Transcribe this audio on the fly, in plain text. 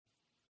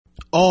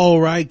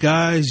All right,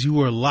 guys,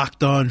 you are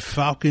Locked On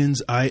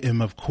Falcons. I am,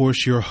 of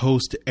course, your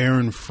host,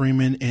 Aaron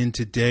Freeman, and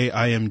today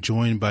I am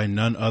joined by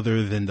none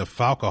other than the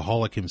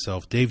Falcoholic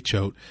himself, Dave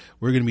Choate.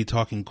 We're going to be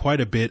talking quite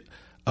a bit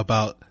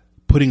about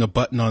putting a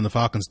button on the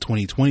Falcons'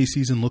 2020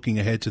 season, looking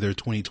ahead to their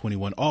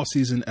 2021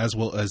 offseason, as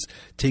well as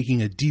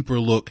taking a deeper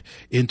look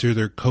into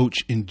their coach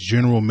and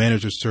general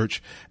manager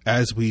search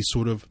as we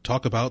sort of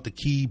talk about the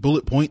key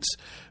bullet points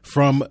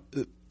from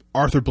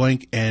Arthur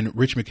Blank and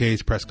Rich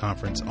McKay's press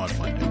conference on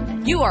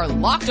Monday. You are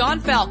Locked On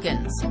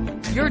Falcons,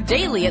 your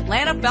daily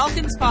Atlanta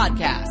Falcons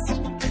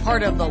podcast.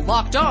 Part of the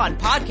Locked On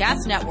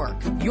Podcast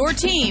Network, your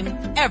team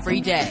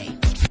every day.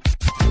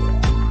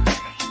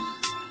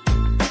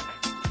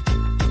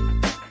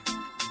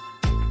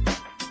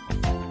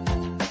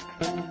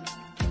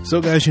 So,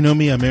 guys, you know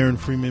me. I'm Aaron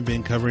Freeman,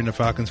 been covering the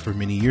Falcons for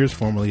many years,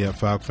 formerly at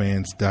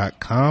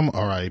FalcFans.com,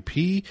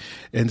 RIP,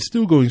 and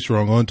still going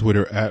strong on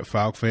Twitter at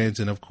FalcFans,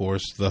 and, of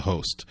course, the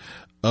host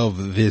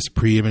of this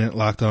preeminent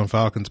Locked On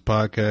Falcons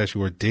podcast,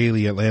 your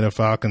daily Atlanta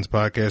Falcons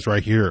podcast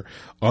right here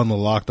on the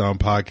Locked On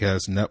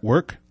Podcast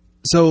Network.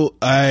 So,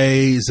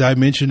 as I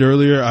mentioned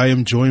earlier, I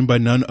am joined by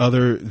none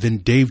other than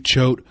Dave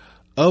Choate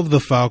of the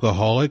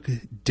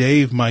Falcoholic.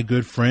 Dave, my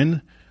good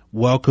friend,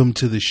 welcome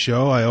to the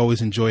show. I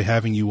always enjoy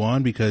having you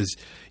on because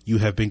you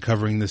have been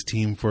covering this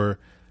team for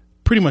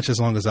pretty much as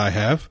long as I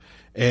have,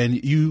 and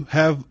you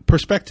have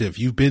perspective.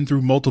 You've been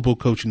through multiple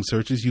coaching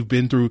searches. You've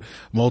been through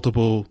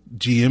multiple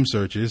GM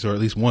searches, or at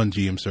least one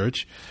GM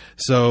search.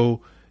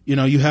 So, you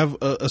know, you have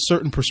a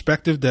certain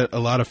perspective that a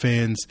lot of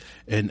fans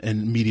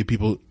and media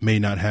people may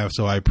not have.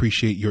 So I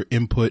appreciate your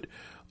input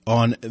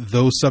on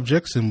those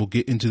subjects, and we'll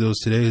get into those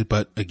today.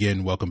 But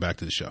again, welcome back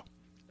to the show.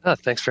 Oh,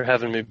 thanks for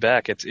having me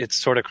back.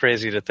 It's sort of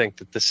crazy to think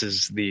that this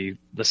is the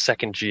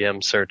second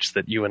GM search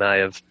that you and I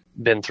have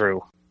been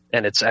through,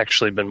 and it's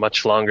actually been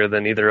much longer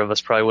than either of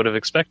us probably would have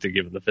expected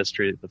given the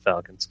history of the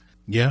Falcons.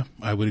 Yeah,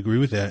 I would agree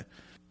with that.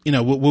 You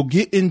know, we'll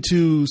get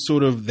into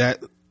sort of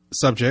that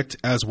subject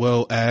as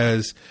well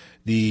as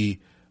the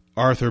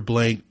Arthur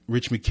Blank,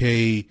 Rich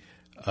McKay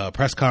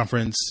press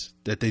conference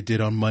that they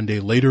did on Monday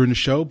later in the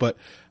show. But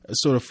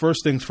sort of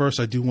first things first,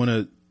 I do want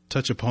to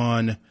touch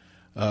upon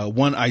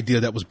one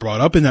idea that was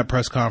brought up in that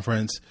press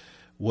conference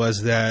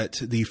was that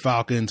the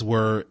Falcons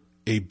were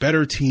a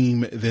better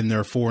team than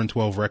their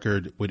 4-12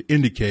 record would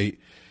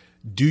indicate.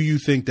 Do you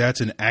think that's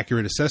an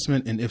accurate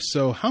assessment? And if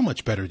so, how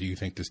much better do you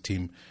think this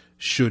team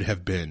should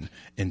have been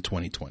in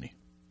 2020?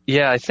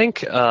 Yeah, I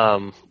think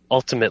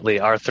ultimately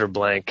Arthur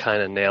Blank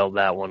kind of nailed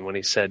that one when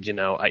he said, you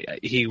know,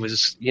 he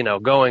was, you know,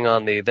 going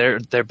on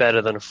they're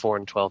better than a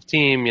 4-12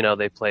 team. You know,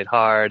 they played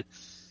hard,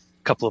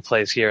 a couple of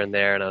plays here and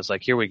there. And I was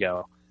like, here we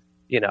go.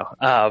 You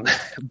know,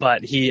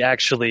 but he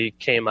actually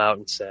came out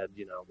and said,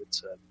 you know,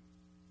 it's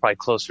probably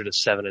closer to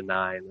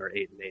 7-9 or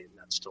 8-8, and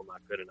that's still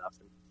not good enough.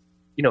 And,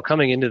 you know,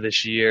 coming into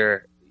this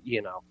year,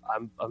 you know,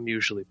 I'm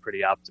usually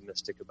pretty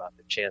optimistic about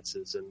the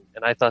chances,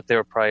 and I thought they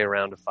were probably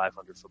around a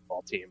 500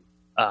 football team.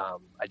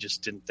 I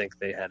just didn't think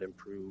they had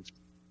improved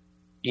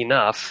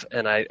enough,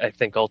 and I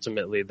think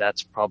ultimately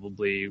that's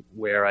probably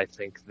where I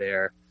think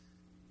their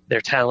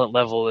talent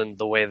level and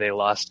the way they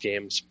lost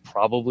games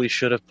probably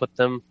should have put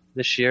them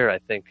this year. I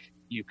think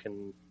you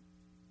can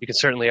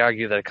certainly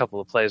argue that a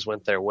couple of plays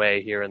went their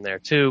way here and there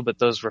too, but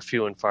those were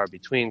few and far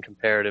between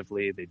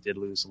comparatively. They did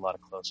lose a lot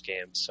of close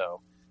games.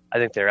 So I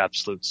think their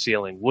absolute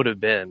ceiling would have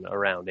been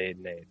around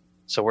 8-8.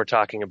 So we're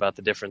talking about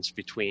the difference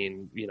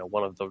between, you know,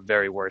 one of the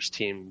very worst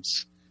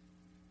teams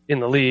in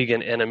the league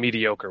and a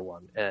mediocre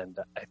one. And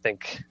I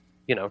think,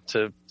 you know,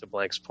 to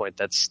Blank's point,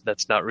 that's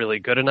not really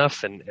good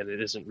enough. And it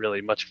isn't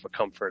really much of a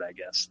comfort, I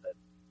guess, that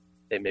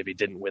they maybe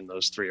didn't win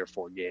those 3 or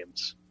 4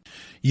 games.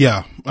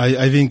 Yeah,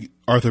 I think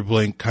Arthur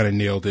Blank kind of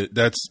nailed it.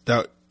 That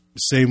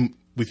same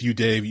with you,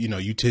 Dave. You know,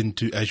 you tend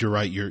to, as you're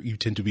right, you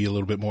tend to be a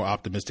little bit more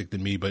optimistic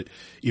than me. But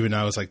even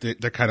now, it's like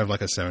they're kind of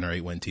like a 7 or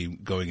 8 win team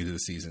going into the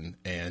season,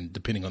 and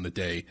depending on the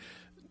day,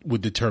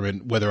 would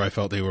determine whether I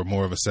felt they were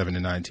more of a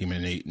 7-9 team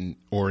and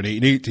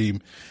an 8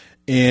 team.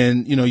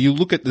 And you know, you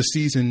look at the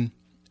season,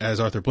 as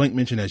Arthur Blank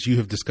mentioned, as you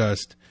have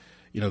discussed.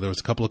 You know, there was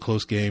a couple of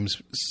close games,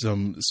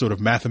 some sort of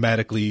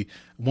mathematically,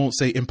 won't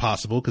say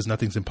impossible because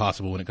nothing's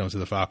impossible when it comes to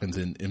the Falcons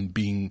and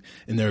being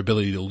in their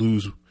ability to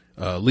lose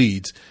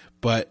leads,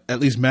 but at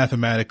least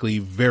mathematically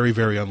very,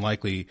 very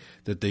unlikely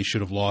that they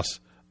should have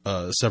lost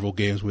several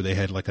games where they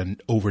had like an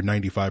over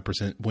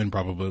 95% win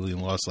probability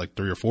and lost like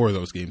 3 or 4 of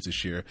those games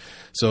this year.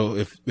 So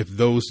if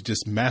those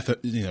just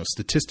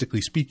statistically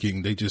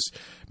speaking, they just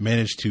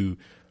managed to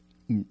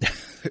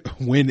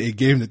win a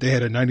game that they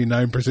had a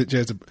 99%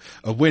 chance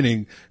of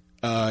winning,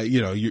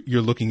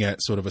 you're looking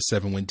at sort of a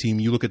 7-win team.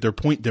 You look at their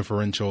point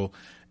differential,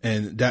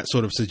 and that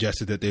sort of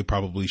suggested that they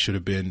probably should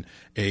have been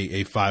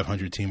a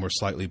 500 team or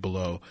slightly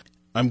below.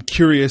 I'm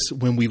curious,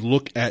 when we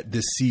look at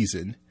this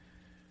season,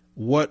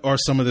 what are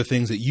some of the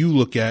things that you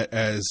look at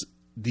as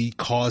the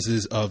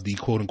causes of the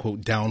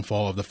quote-unquote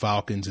downfall of the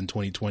Falcons in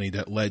 2020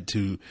 that led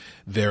to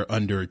their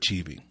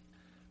underachieving?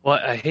 Well,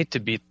 I hate to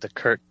beat the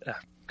Kirk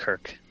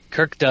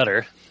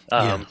Dutter.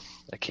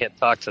 I can't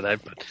talk tonight,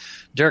 but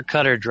Dirk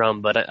Cutter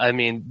drum. But I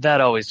mean,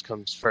 that always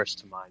comes first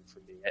to mind for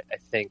me. I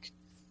think,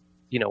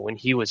 when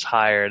he was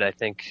hired, I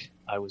think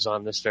I was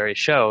on this very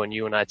show and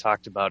you and I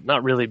talked about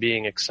not really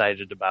being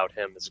excited about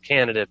him as a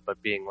candidate,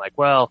 but being like,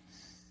 well,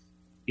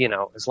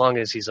 as long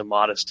as he's a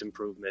modest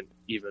improvement,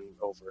 even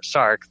over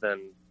Sark, then,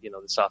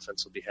 this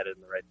offense will be headed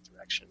in the right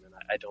direction. And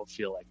I don't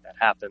feel like that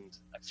happened.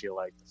 I feel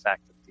like the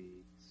fact that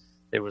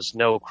there was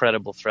no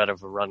credible threat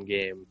of a run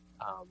game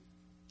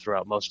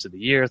throughout most of the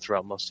year,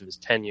 throughout most of his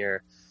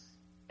tenure,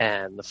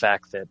 and the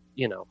fact that,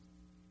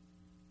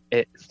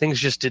 things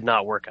just did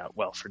not work out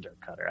well for Dirk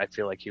Cutter. I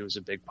feel like he was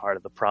a big part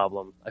of the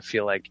problem. I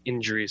feel like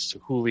injuries to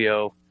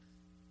Julio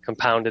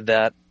compounded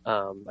that.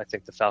 I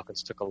think the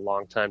Falcons took a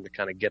long time to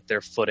kind of get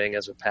their footing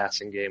as a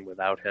passing game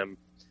without him.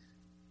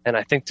 And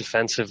I think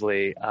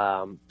defensively,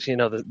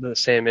 the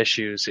same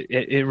issues.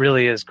 It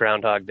really is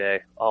Groundhog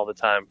Day all the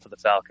time for the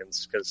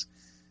Falcons because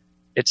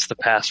it's the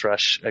pass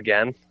rush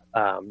again.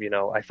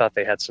 I thought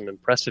they had some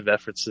impressive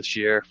efforts this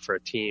year for a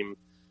team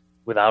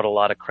without a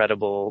lot of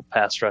credible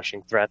pass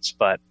rushing threats,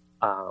 but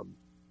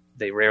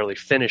they rarely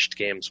finished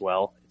games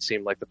well. It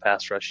seemed like the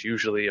pass rush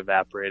usually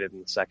evaporated in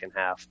the second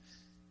half.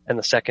 And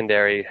the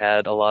secondary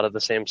had a lot of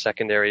the same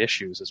secondary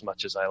issues. As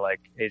much as I like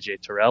A.J.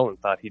 Terrell and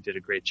thought he did a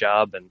great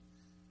job, and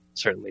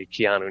certainly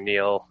Keanu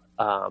Neal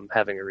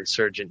having a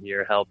resurgent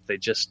year helped, they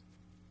just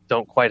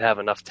don't quite have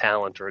enough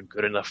talent or a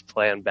good enough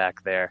plan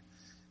back there.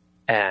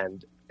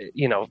 And,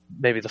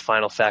 maybe the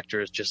final factor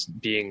is just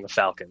being the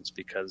Falcons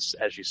because,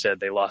 as you said,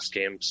 they lost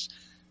games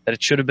that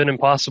it should have been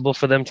impossible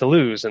for them to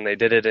lose, and they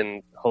did it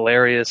in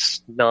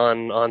hilarious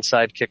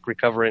non-onside kick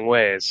recovering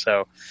ways.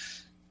 So,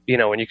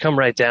 when you come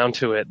right down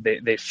to it,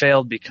 they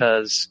failed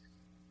because,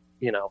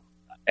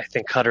 I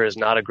think Cutter is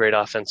not a great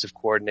offensive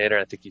coordinator.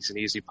 I think he's an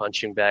easy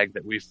punching bag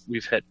that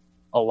we've hit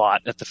a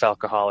lot at the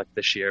Falcoholic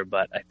this year.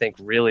 But I think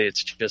really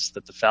it's just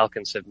that the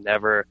Falcons have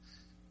never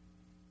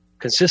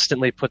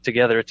consistently put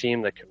together a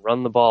team that can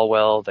run the ball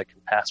well, that can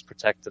pass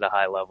protect at a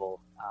high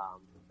level,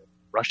 that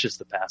rushes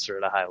the passer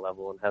at a high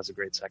level, and has a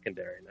great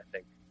secondary. And I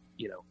think,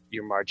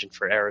 your margin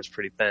for error is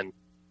pretty thin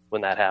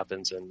when that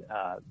happens, and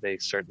they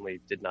certainly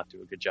did not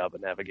do a good job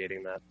of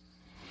navigating that.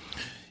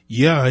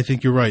 Yeah, I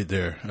think you're right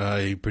there.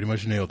 You pretty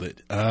much nailed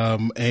it.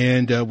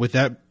 And with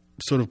that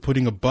sort of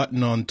putting a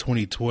button on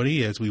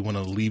 2020, as we want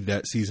to leave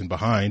that season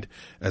behind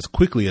as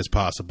quickly as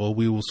possible,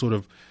 we will sort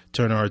of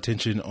turn our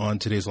attention on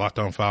today's Locked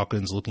On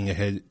Falcons, looking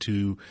ahead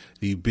to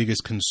the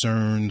biggest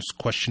concerns,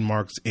 question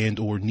marks, and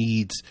or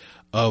needs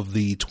of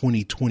the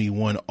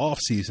 2021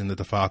 offseason that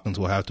the Falcons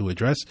will have to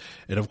address.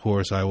 And of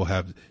course, I will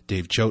have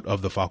Dave Choate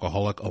of the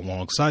Falcoholic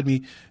alongside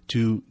me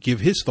to give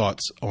his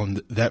thoughts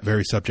on that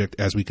very subject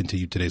as we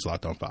continue today's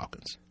Locked On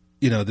Falcons.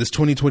 This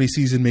 2020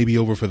 season may be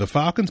over for the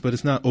Falcons, but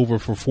it's not over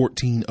for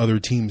 14 other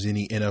teams in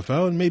the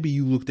NFL. And maybe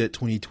you looked at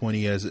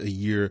 2020 as a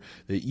year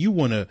that you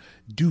want to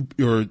do,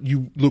 or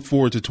you look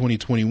forward to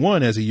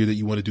 2021 as a year that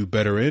you want to do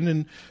better in.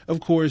 And of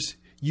course,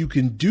 you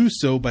can do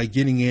so by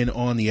getting in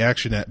on the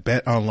action at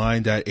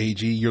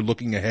betonline.ag. You're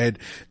looking ahead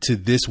to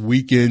this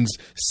weekend's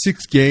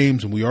 6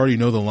 games, and we already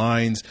know the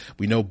lines.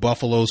 We know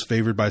Buffalo's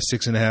favored by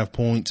 6.5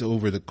 points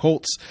over the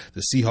Colts.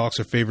 The Seahawks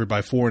are favored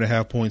by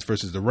 4.5 points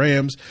versus the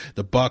Rams.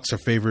 The Bucs are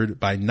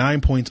favored by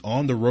 9 points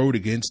on the road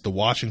against the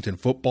Washington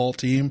football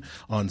team.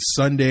 On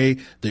Sunday,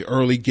 the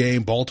early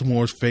game,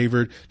 Baltimore's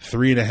favored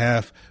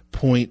 3.5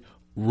 point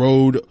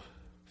road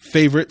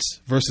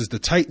favorites versus the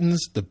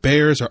Titans. The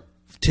Bears are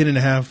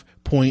 10.5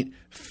 point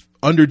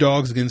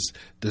underdogs against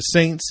the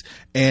Saints,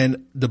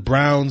 and the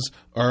Browns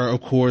are, of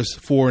course,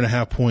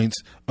 4.5 points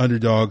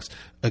underdogs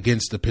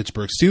against the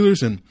Pittsburgh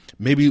Steelers. And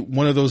maybe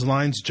one of those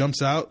lines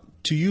jumps out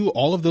to you.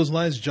 All of those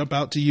lines jump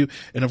out to you.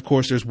 And of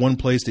course, there's one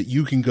place that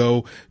you can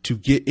go to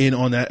get in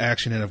on that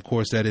action. And of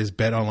course, that is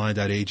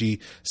betonline.ag.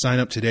 Sign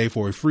up today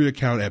for a free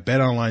account at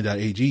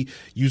betonline.ag.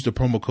 Use the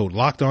promo code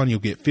LOCKEDON. You'll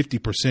get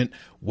 50%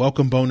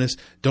 welcome bonus.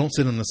 Don't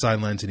sit on the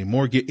sidelines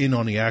anymore. Get in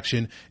on the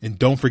action. And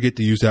don't forget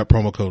to use that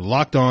promo code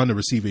LOCKEDON to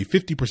receive a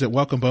 50%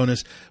 welcome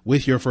bonus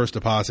with your first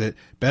deposit.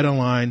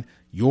 BetOnline,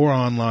 your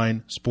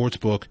online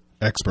sportsbook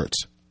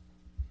experts.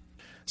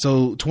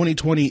 So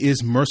 2020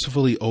 is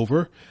mercifully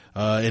over.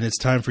 And it's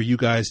time for you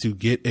guys to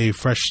get a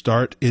fresh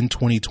start in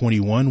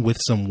 2021 with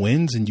some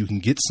wins, and you can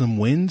get some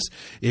wins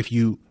if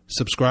you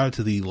subscribe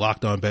to the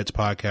Locked On Bets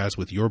podcast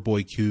with your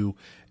boy Q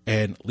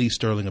and Lee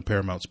Sterling of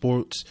Paramount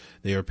Sports.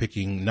 They are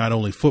picking not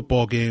only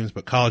football games,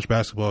 but college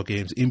basketball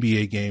games,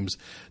 NBA games.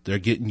 They're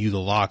getting you the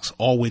locks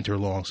all winter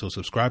long. So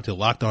subscribe to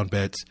Locked On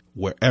Bets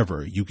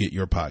wherever you get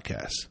your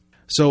podcasts.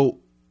 So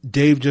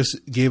Dave just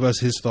gave us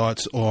his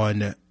thoughts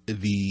on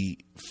the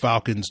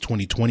Falcons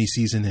 2020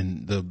 season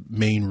and the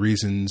main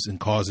reasons and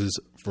causes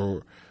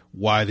for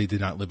why they did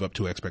not live up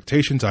to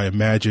expectations. I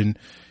imagine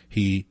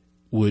he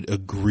would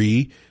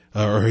agree,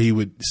 or he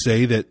would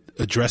say that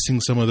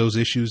addressing some of those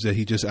issues that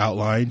he just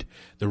outlined,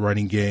 the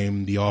running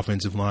game, the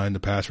offensive line, the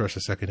pass rush,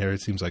 the secondary,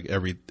 it seems like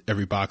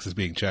every box is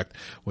being checked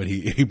when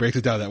he breaks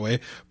it down that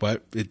way,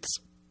 but it's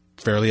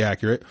fairly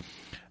accurate.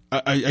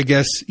 I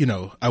guess,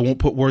 I won't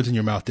put words in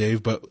your mouth,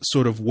 Dave, but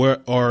sort of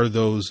what are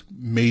those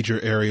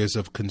major areas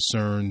of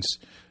concerns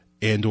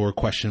and or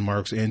question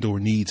marks and or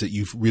needs that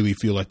you really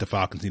feel like the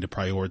Falcons need to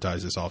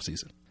prioritize this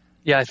offseason?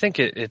 Yeah, I think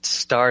it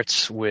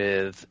starts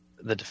with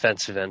the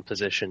defensive end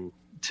position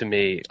to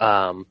me.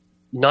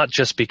 Not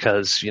just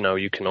because,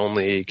 you can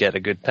only get a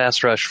good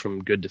pass rush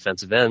from good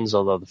defensive ends,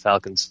 although the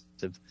Falcons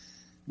have,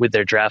 with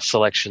their draft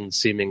selection,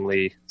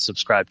 seemingly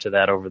subscribed to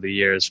that over the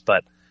years.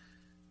 But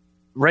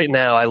right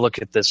now, I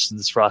look at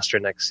this roster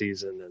next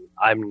season, and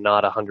I'm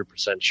not 100%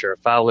 sure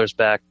Fowler's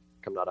back.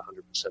 I'm not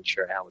 100%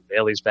 sure Alan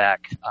Bailey's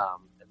back.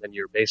 And then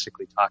you're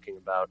basically talking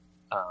about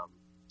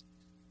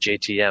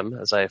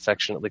JTM, as I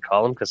affectionately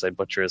call him, because I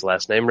butcher his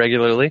last name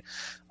regularly,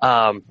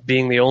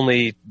 being the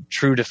only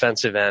true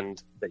defensive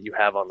end that you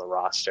have on the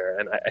roster.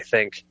 And I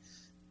think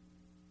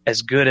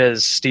as good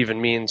as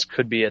Steven Means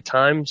could be at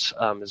times,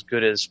 as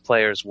good as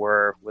players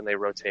were when they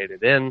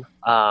rotated in,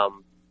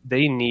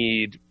 they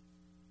need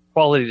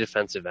quality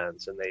defensive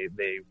ends, and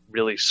they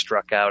really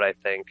struck out, I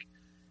think,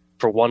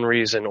 for one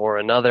reason or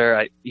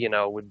another.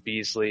 With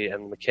Beasley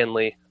and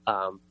McKinley,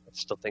 I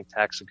still think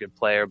Tack's a good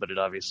player, but it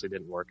obviously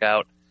didn't work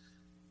out.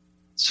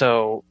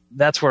 So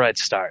that's where I'd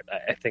start.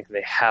 I think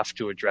they have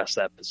to address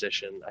that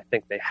position. I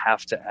think they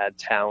have to add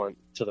talent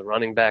to the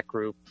running back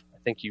group. I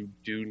think you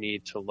do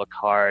need to look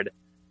hard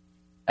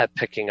at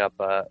picking up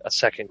a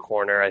second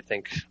corner. I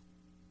think,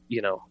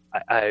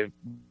 I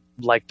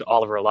liked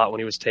Oliver a lot when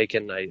he was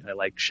taken. I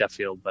like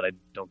Sheffield, but I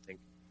don't think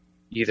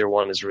either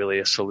one is really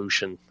a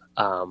solution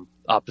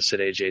opposite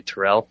A.J.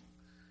 Terrell.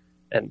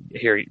 And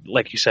here,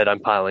 like you said, I'm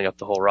piling up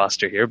the whole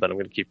roster here, but I'm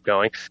going to keep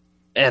going.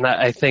 And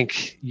I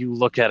think you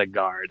look at a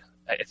guard.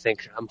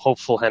 I'm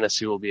hopeful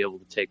Hennessy will be able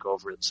to take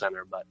over at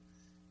center, but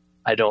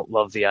I don't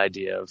love the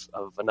idea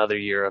of another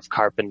year of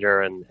Carpenter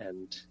and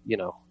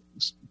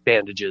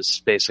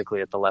bandages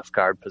basically at the left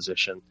guard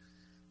position.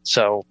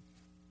 So,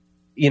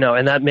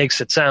 and that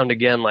makes it sound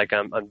again like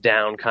I'm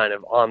down kind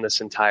of on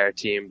this entire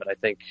team, but I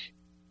think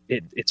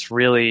it's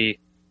really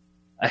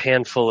a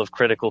handful of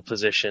critical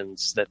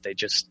positions that they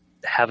just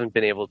haven't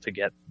been able to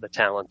get the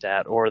talent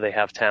at, or they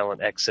have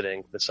talent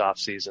exiting this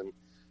offseason.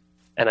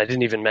 And I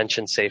didn't even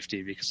mention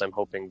safety because I'm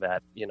hoping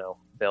that,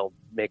 they'll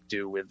make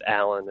do with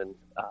Allen and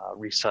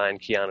re-sign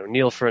Keanu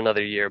Neal for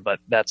another year, but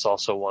that's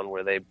also one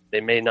where they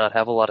may not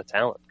have a lot of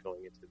talent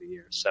going into the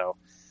year. So,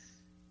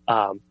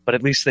 but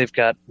at least they've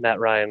got Matt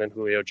Ryan and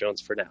Julio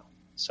Jones for now.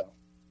 So,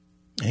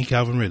 and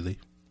Calvin Ridley.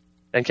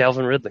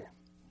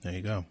 There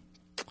you go.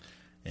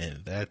 And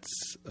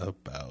that's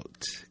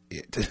about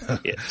it.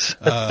 Yes.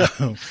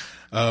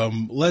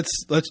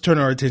 Let's turn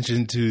our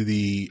attention to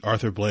the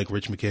Arthur Blank,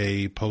 Rich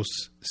McKay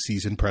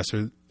postseason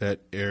presser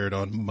that aired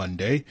on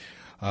Monday.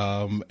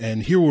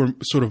 And here were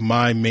sort of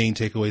my main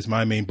takeaways,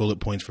 my main bullet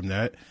points from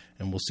that.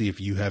 And we'll see if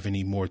you have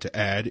any more to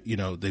add.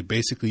 They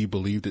basically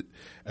believed that,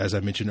 as I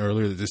mentioned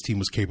earlier, that this team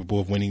was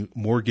capable of winning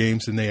more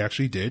games than they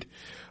actually did.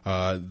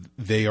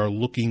 They are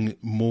looking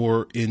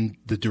more in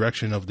the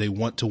direction of they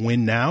want to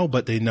win now,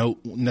 but they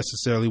don't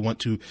necessarily want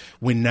to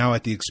win now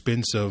at the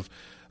expense of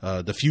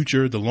the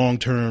future, the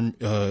long-term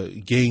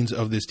gains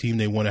of this team.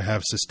 They want to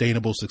have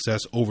sustainable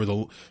success over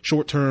the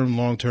short-term,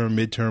 long-term,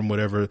 mid-term,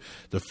 whatever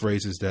the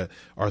phrases that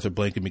Arthur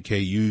Blank and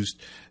McKay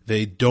used.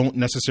 They don't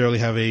necessarily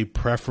have a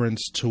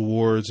preference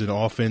towards an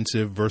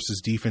offensive versus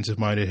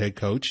defensive-minded head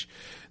coach.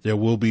 There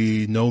will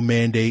be no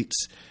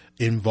mandates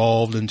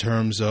involved in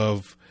terms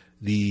of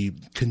the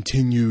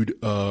continued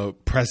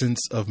presence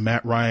of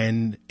Matt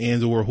Ryan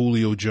and or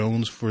Julio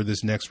Jones for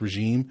this next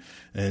regime.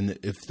 And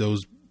if those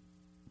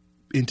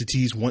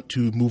entities want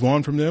to move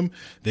on from them,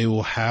 they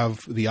will have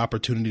the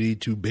opportunity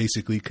to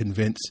basically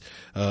convince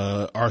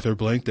Arthur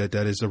Blank that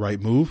is the right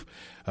move.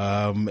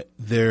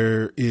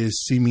 There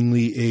is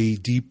seemingly a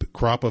deep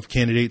crop of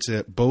candidates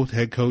at both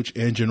head coach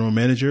and general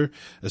manager,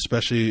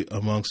 especially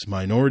amongst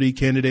minority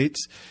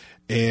candidates.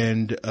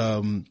 And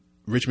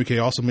Rich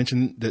McKay also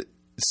mentioned that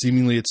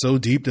seemingly it's so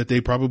deep that they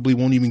probably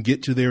won't even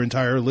get to their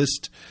entire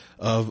list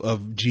of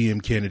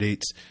GM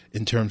candidates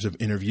in terms of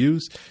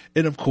interviews.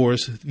 And of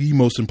course, the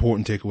most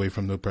important takeaway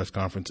from the press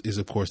conference is,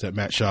 of course, that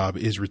Matt Schaub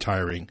is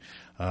retiring.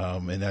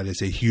 And that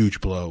is a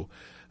huge blow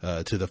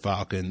to the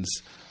Falcons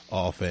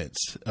offense.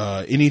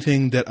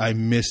 Anything that I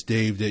missed,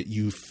 Dave, that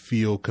you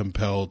feel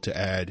compelled to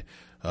add,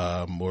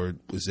 or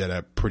was that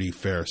a pretty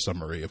fair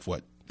summary of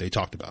what they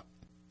talked about?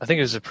 I think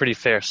it was a pretty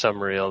fair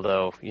summary,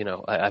 although,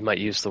 I might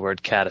use the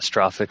word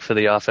catastrophic for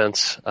the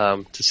offense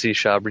to see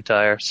Schaub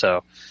retire.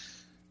 So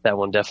that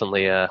one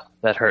definitely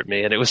that hurt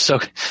me, and it was so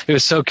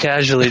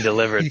casually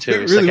delivered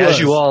too. It's really like, as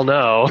you all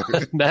know,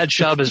 Matt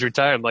Schaub is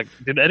retired. I'm like,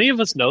 did any of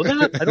us know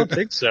that? I don't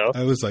think so.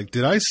 I was like,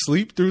 did I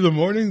sleep through the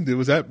morning?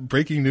 Was that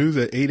breaking news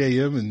at 8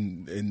 a.m.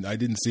 and I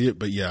didn't see it?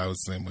 But yeah, I was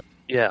the same way.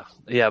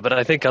 Yeah, but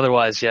I think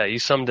otherwise, you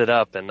summed it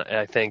up, and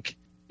I think.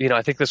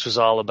 I think this was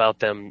all about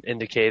them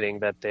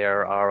indicating that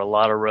there are a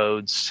lot of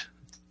roads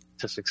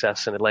to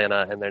success in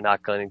Atlanta, and they're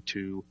not going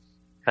to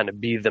kind of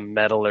be the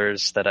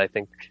meddlers that I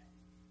think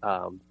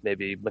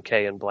maybe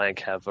McKay and Blank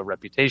have a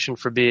reputation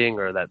for being,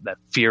 or that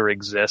fear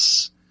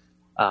exists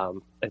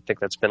I think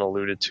that's been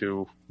alluded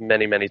to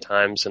many, many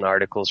times in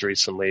articles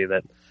recently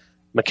that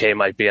McKay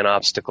might be an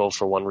obstacle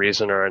for one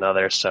reason or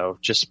another. So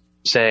just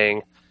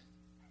saying,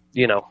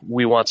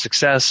 we want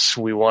success,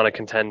 we want to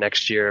contend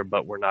next year,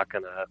 but we're not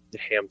going to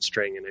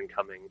hamstring an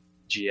incoming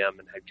GM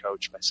and head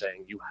coach by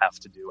saying you have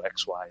to do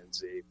X, Y, and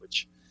Z,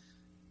 which,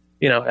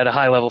 at a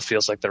high level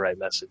feels like the right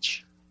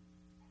message.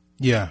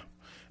 Yeah.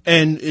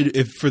 And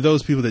if for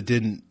those people that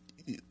didn't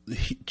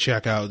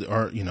check out,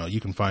 or, you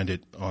can find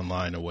it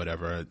online or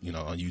whatever, on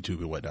YouTube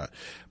and whatnot.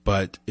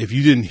 But if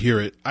you didn't hear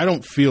it, I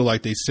don't feel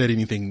like they said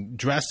anything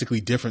drastically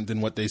different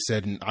than what they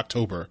said in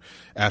October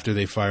after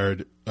they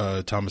fired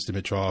Thomas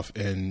Dimitroff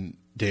and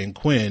Dan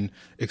Quinn,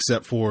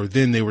 except for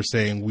then they were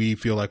saying we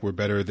feel like we're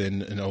better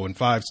than an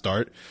 0-5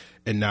 start.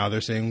 And now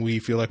they're saying we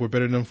feel like we're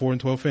better than a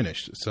 4-12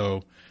 finish.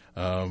 So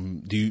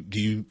do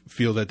you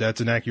feel that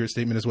that's an accurate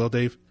statement as well,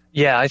 Dave?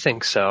 Yeah, I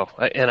think so.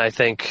 And I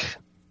think,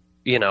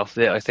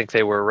 I think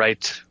they were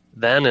right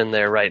then and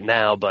they're right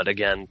now. But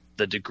again,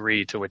 the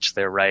degree to which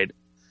they're right,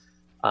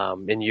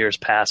 in years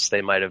past,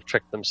 they might have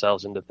tricked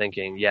themselves into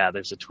thinking, yeah,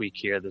 there's a tweak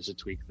here, there's a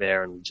tweak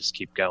there, and we just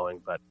keep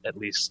going. But at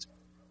least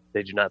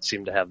they do not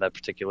seem to have that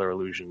particular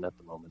illusion at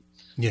the moment.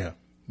 Yeah,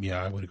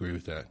 I would agree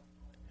with that.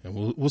 And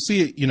we'll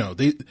see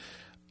it.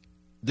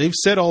 They've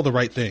said all the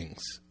right things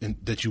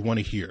that you want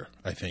to hear,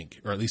 I think,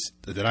 or at least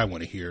that I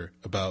want to hear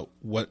about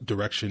what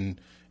direction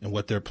and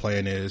what their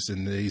plan is.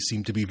 And they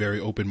seem to be very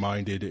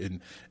open-minded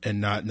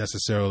and not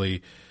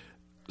necessarily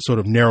sort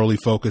of narrowly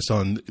focused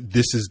on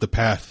this is the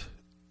path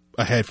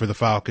ahead for the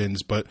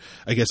Falcons. But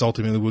I guess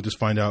ultimately we'll just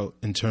find out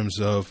in terms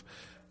of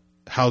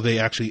how they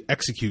actually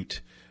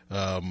execute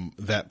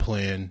that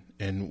plan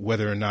and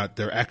whether or not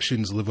their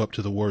actions live up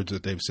to the words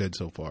that they've said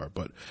so far.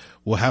 But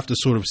we'll have to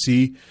sort of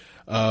see.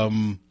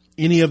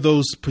 Any of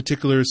those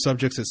particular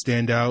subjects that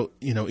stand out,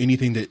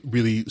 anything that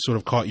really sort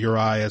of caught your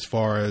eye as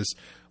far as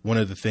one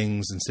of the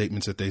things and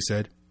statements that they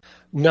said?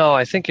 No,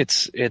 I think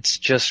it's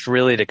just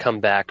really to come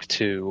back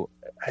to,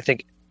 I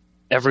think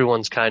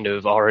everyone's kind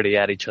of already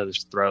at each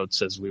other's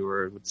throats, as we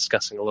were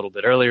discussing a little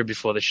bit earlier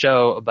before the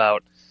show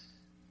about,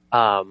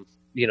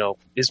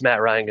 is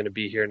Matt Ryan going to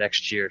be here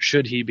next year?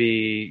 Should he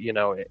be,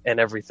 and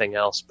everything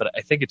else. But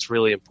I think it's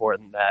really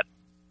important that,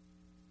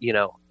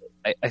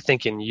 I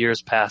think in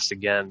years past,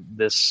 again,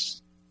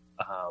 this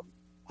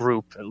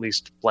group, at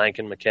least Blank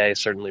and McKay,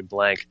 certainly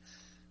Blank,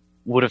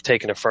 would have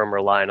taken a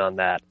firmer line on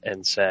that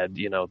and said,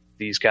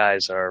 these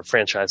guys are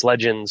franchise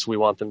legends. We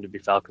want them to be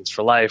Falcons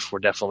for life. We're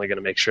definitely going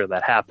to make sure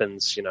that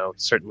happens.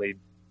 Certainly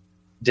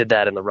did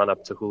that in the run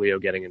up to Julio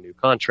getting a new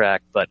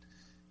contract. But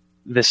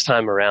this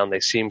time around, they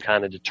seem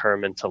kind of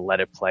determined to let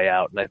it play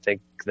out. And I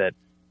think that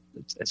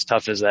as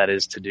tough as that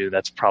is to do,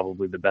 that's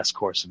probably the best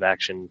course of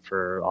action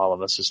for all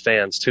of us as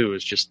fans too,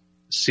 is just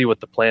see what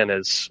the plan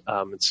is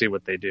and see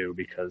what they do,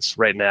 because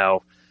right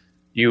now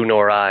you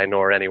nor I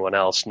nor anyone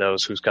else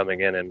knows who's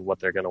coming in and what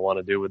they're going to want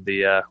to do with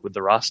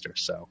the roster.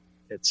 So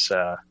it's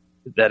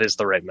that is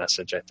the right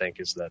message, I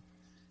think, is that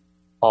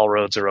all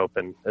roads are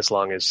open as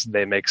long as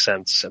they make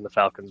sense and the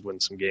Falcons win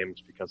some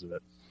games because of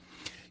it.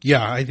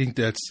 Yeah, I think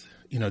that's,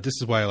 this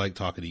is why I like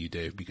talking to you,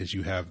 Dave, because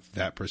you have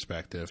that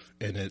perspective,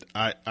 and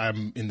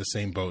I'm in the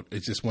same boat.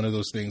 It's just one of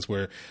those things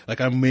where, like,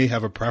 I may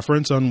have a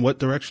preference on what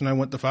direction I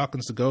want the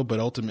Falcons to go, but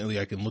ultimately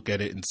I can look at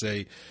it and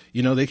say,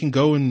 they can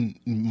go in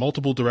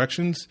multiple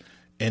directions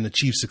and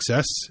achieve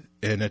success.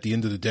 And at the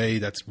end of the day,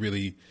 that's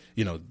really,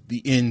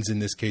 the ends in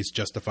this case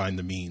justifying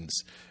the means.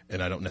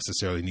 And I don't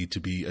necessarily need to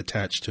be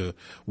attached to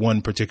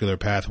one particular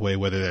pathway,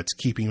 whether that's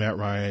keeping Matt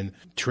Ryan,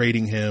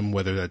 trading him,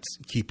 whether that's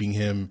keeping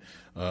him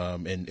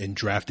and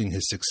drafting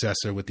his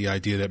successor with the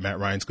idea that Matt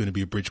Ryan's going to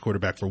be a bridge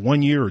quarterback for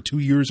 1 year or 2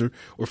 years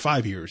or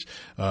 5 years.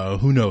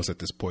 Who knows at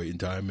this point in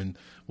time? And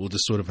we'll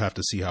just sort of have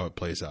to see how it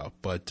plays out.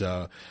 But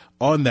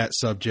on that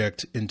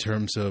subject, in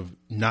terms of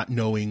not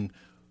knowing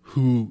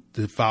who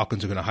the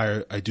Falcons are going to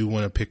hire, I do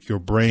want to pick your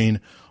brain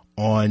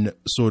on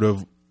sort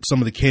of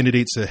some of the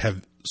candidates that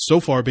have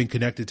so far been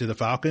connected to the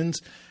Falcons,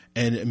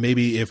 and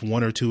maybe if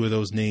one or two of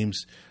those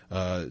names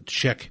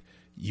check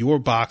your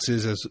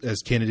boxes as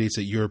candidates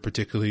that you're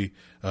particularly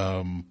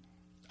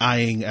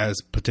eyeing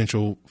as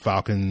potential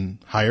Falcon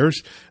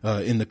hires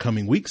in the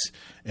coming weeks.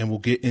 And we'll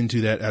get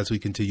into that as we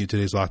continue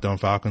today's Locked On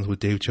Falcons with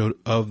Dave Choate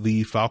of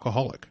the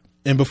Falcoholic.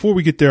 And before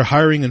we get there,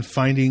 hiring and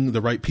finding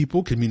the right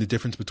people can mean the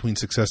difference between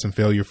success and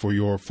failure for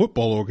your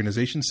football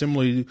organization.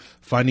 Similarly,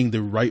 finding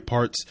the right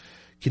parts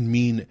can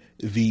mean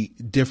the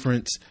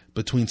difference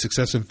between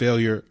success and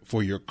failure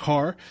for your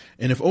car.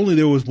 And if only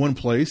there was one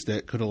place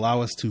that could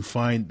allow us to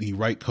find the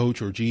right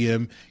coach or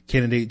GM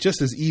candidate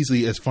just as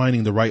easily as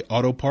finding the right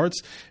auto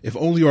parts, if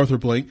only Arthur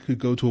Blank could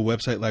go to a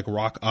website like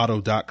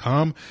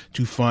rockauto.com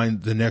to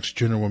find the next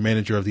general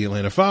manager of the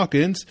Atlanta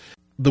Falcons,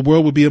 the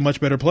world would be a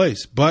much better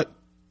place. But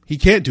he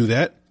can't do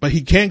that, but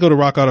he can go to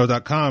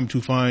rockauto.com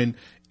to find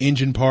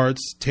engine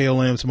parts, tail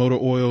lamps, motor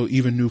oil,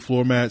 even new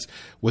floor mats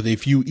with a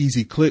few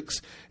easy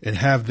clicks and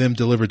have them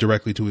delivered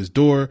directly to his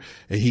door.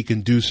 And he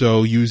can do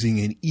so using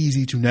an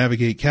easy to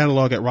navigate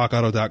catalog at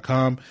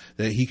rockauto.com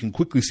that he can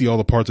quickly see all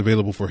the parts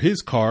available for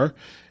his car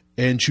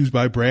and choose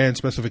by brand,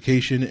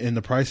 specification, and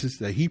the prices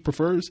that he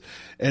prefers.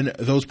 And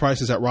those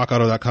prices at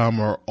rockauto.com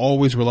are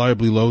always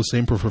reliably low,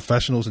 same for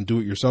professionals and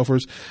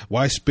do-it-yourselfers.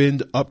 Why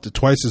spend up to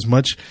twice as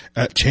much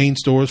at chain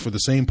stores for the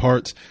same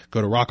parts?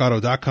 Go to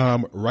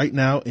rockauto.com right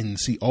now and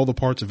see all the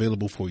parts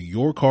available for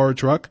your car or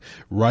truck.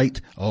 Right,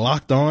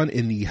 Locked On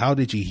in the How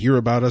Did You Hear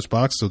About Us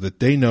box so that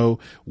they know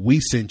we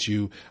sent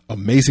you.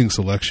 Amazing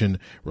selection,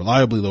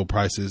 reliably low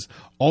prices,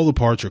 all the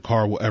parts your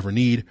car will ever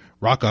need.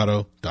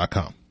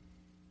 rockauto.com.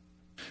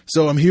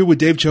 So I'm here with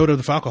Dave Chota,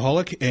 the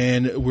Falcoholic,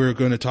 and we're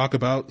going to talk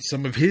about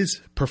some of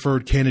his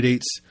preferred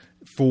candidates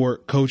for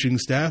coaching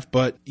staff.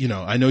 But, you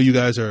know, I know you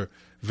guys are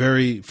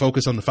very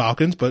focused on the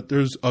Falcons, but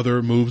there's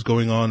other moves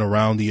going on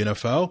around the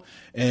NFL,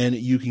 and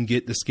you can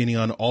get the skinny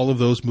on all of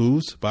those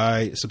moves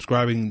by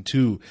subscribing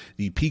to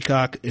the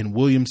Peacock and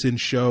Williamson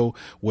show,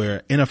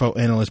 where NFL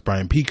analyst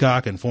Brian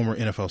Peacock and former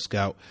NFL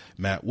scout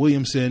Matt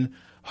Williamson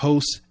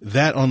hosts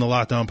that on the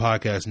Locked On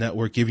Podcast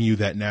Network, giving you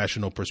that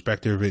national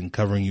perspective and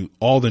covering you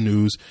all the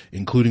news,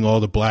 including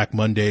all the Black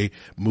Monday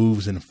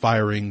moves and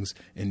firings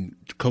and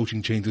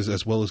coaching changes,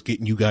 as well as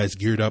getting you guys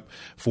geared up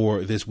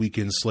for this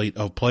weekend's slate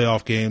of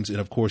playoff games.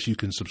 And of course, you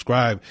can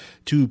subscribe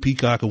to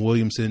Peacock and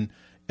Williamson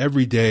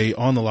every day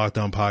on the Locked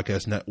On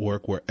Podcast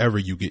Network, wherever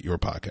you get your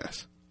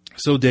podcasts.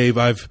 So, Dave,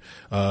 I've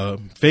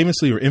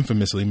famously or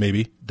infamously,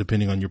 maybe,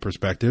 depending on your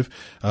perspective,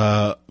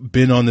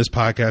 been on this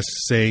podcast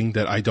saying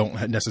that I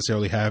don't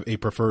necessarily have a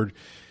preferred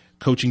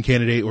coaching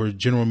candidate or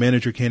general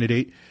manager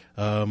candidate.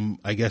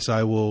 I guess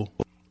I will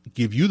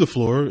give you the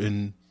floor.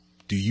 And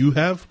do you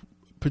have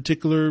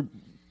particular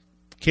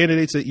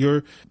candidates that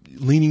you're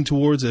leaning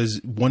towards as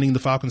wanting the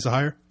Falcons to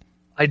hire?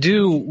 I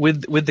do,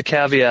 with the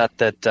caveat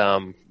that,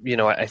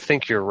 I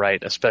think you're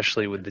right,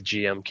 especially with the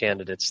GM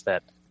candidates,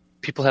 that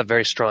people have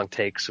very strong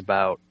takes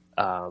about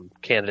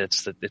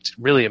candidates that it's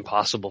really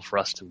impossible for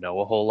us to know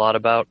a whole lot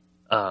about.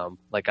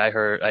 Like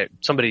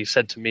somebody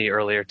said to me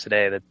earlier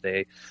today that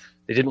they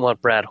didn't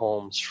want Brad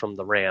Holmes from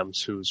the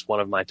Rams, who's one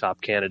of my top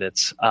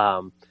candidates,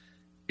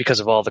 because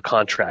of all the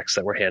contracts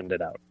that were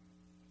handed out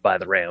by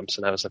the Rams.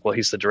 And I was like, well,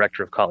 he's the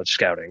director of college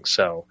scouting,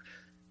 so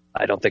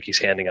I don't think he's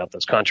handing out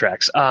those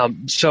contracts.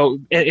 That's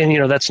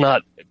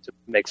not to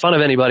make fun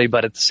of anybody,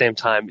 but at the same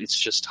time, it's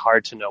just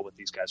hard to know what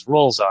these guys'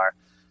 roles are.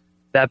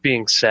 That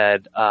being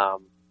said,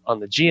 on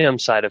the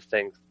GM side of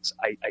things,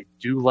 I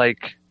do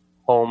like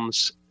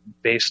Holmes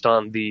based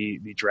on the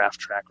draft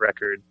track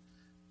record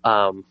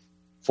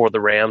for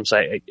the Rams.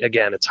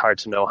 Again, it's hard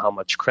to know how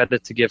much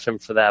credit to give him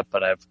for that,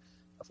 but I've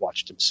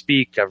watched him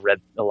speak. I've read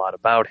a lot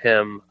about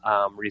him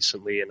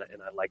recently, and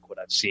I like what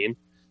I've seen.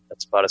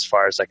 That's about as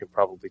far as I can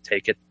probably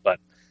take it, but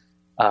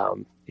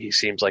he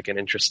seems like an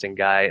interesting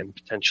guy and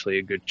potentially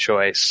a good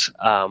choice.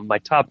 My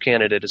top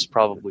candidate is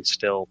probably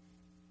still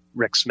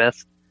Rick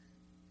Smith.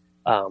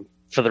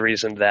 For the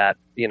reason that,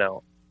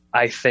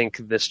 I think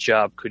this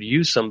job could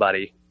use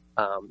somebody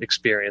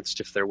experienced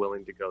if they're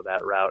willing to go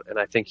that route. And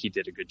I think he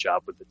did a good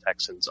job with the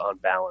Texans on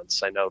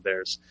balance. I know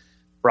there's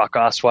Brock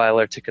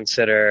Osweiler to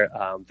consider.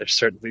 There's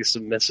certainly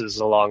some misses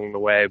along the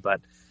way,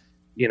 but,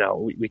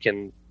 we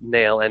can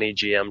nail any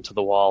GM to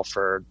the wall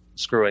for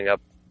screwing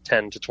up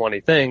 10 to 20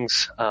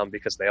 things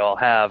because they all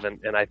have.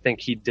 And I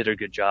think he did a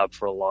good job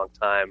for a long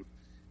time,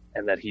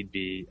 and that he'd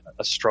be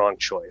a strong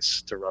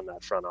choice to run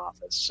that front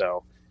office.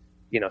 So,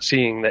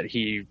 seeing that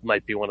he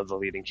might be one of the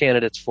leading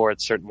candidates for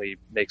it certainly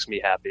makes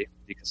me happy,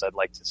 because I'd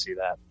like to see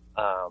that.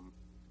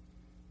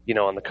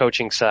 On the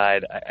coaching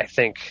side, I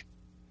think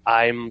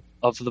I'm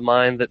of the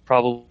mind that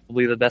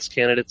probably the best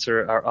candidates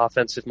are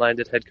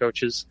offensive-minded head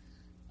coaches.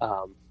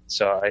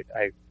 So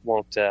I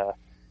won't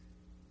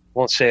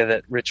say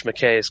that Rich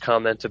McKay's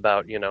comment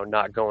about,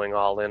 not going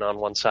all in on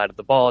one side of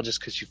the ball just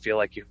because you feel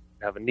like you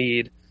have a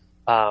need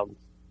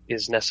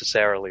is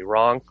necessarily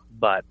wrong,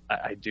 but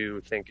I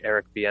do think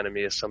Eric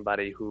Bieniemy is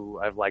somebody who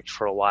I've liked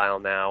for a while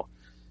now,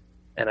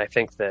 and I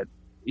think that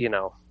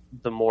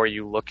the more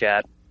you look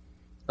at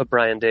a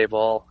Brian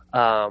Daboll,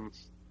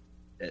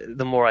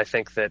 the more I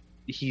think that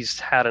he's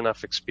had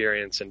enough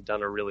experience and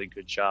done a really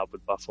good job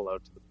with Buffalo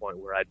to the point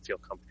where I'd feel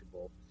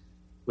comfortable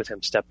with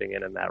him stepping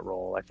in that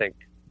role. I think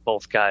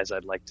both guys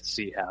I'd like to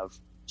see have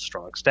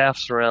strong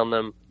staffs around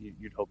them.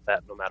 You'd hope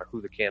that no matter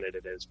who the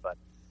candidate is, but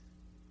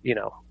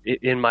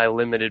in my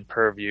limited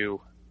purview,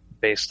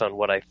 based on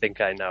what I think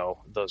I know,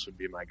 those would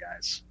be my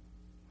guys.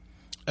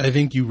 I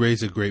think you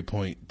raise a great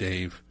point,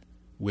 Dave,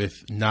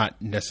 with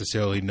not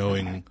necessarily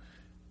knowing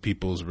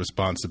people's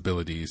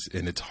responsibilities,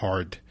 and it's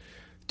hard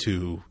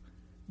to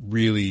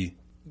really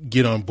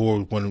get on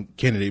board with one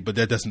candidate, but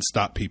that doesn't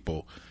stop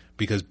people,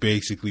 because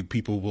basically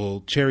people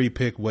will cherry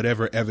pick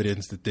whatever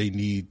evidence that they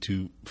need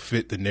to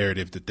fit the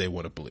narrative that they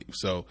want to believe.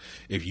 So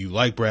if you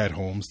like Brad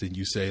Holmes, then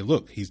you say,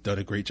 look, he's done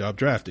a great job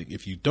drafting.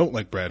 If you don't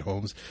like Brad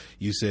Holmes,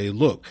 you say,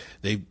 look,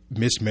 they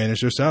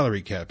mismanaged their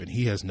salary cap and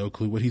he has no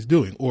clue what he's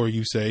doing. Or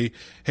you say,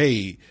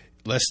 hey,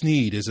 Les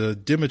Snead is a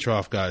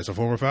Dimitroff guy, is a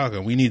former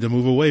Falcon. We need to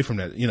move away from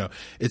that.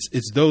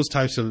 It's those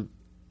types of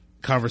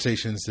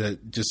conversations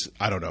that just,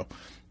 I don't know,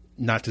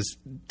 not to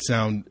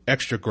sound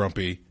extra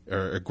grumpy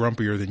or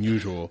grumpier than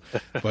usual,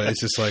 but it's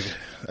just like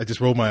I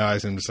just roll my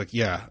eyes and it's like,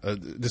 yeah,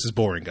 this is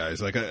boring,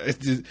 guys. Like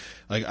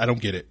I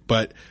don't get it.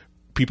 But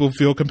people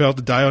feel compelled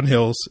to die on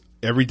hills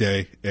every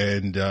day,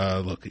 and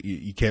look,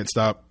 you can't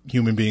stop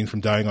human beings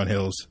from dying on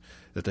hills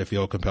that they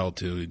feel compelled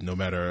to, no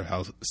matter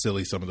how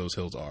silly some of those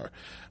hills are.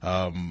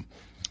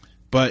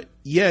 But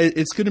yeah,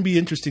 it's going to be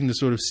interesting to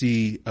sort of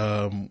see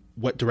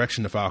what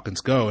direction the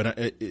Falcons go.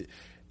 And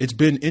it's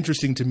been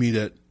interesting to me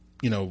that,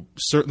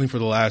 certainly for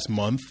the last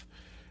month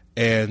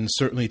and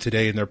certainly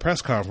today in their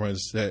press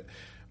conference, that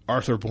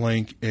Arthur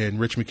Blank and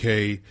Rich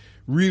McKay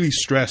really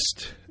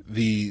stressed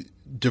the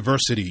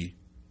diversity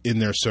in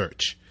their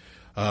search.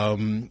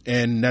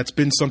 And that's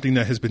been something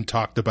that has been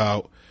talked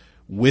about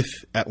with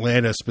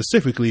Atlanta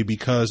specifically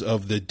because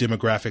of the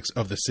demographics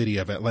of the city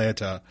of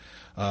Atlanta,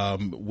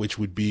 which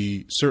would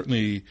be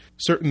certainly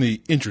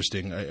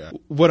interesting.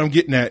 What I'm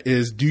getting at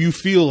is, do you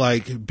feel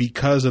like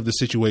because of the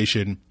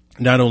situation,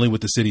 not only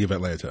with the city of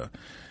Atlanta,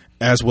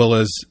 as well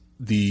as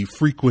the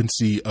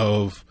frequency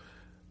of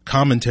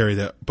commentary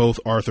that both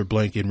Arthur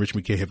Blank and Rich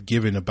McKay have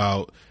given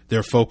about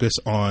their focus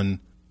on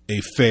a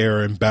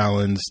fair and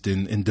balanced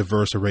and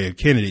diverse array of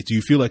candidates, do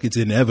you feel like it's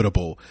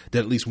inevitable that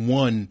at least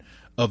one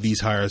of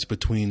these hires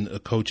between a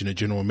coach and a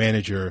general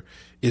manager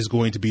is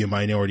going to be a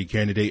minority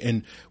candidate?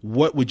 And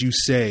what would you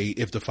say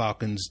if the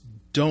Falcons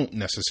don't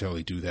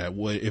necessarily do that?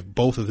 What if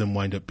both of them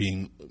wind up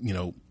being,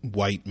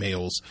 white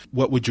males?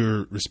 What would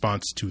your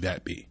response to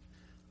that be?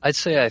 I'd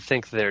say I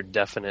think they're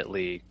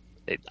definitely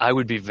 – I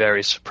would be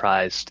very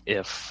surprised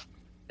if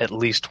at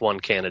least one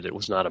candidate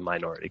was not a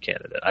minority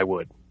candidate. I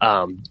would.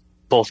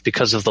 Both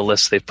because of the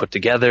list they've put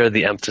together,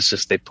 the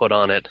emphasis they put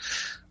on it.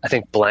 I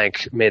think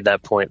Blank made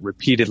that point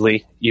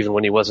repeatedly, even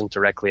when he wasn't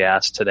directly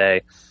asked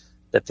today,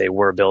 that they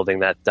were building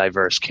that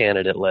diverse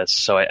candidate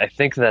list. So I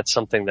think that's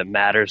something that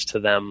matters to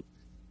them,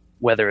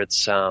 whether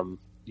it's,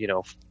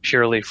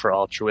 purely for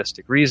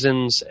altruistic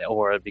reasons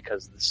or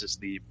because this is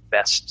the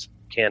best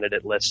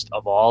candidate list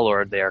of all,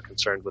 or they are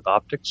concerned with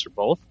optics, or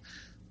both.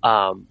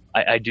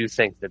 I do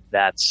think that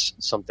that's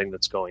something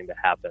that's going to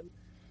happen.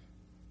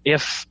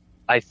 If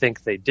I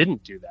think they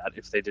didn't do that,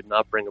 if they did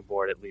not bring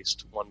aboard at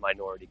least one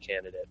minority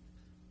candidate,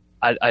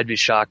 I'd be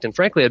shocked, and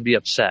frankly, I'd be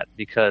upset,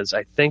 because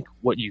I think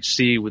what you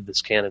see with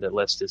this candidate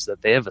list is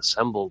that they have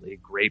assembled a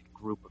great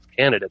group of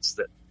candidates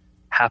that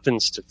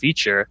happens to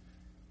feature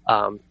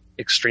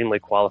extremely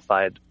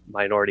qualified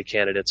minority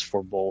candidates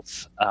for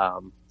both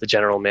the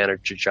general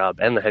manager job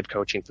and the head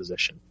coaching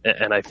position.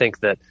 And I think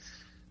that,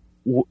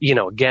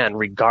 again,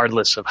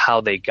 regardless of how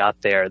they got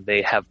there,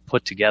 they have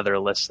put together a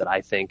list that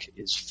I think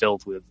is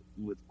filled with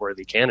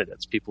worthy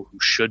candidates, people who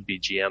should be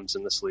GMs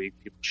in this league,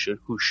 people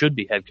who should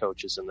be head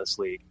coaches in this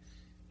league.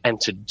 And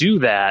to do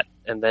that,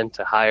 and then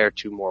to hire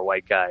two more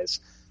white guys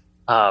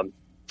for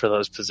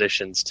those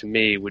positions, to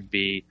me would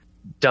be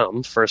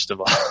dumb, first of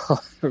all.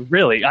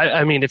 Really,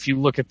 I mean, if you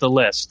look at the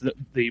list,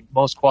 the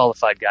most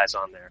qualified guys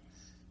on there,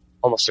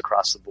 almost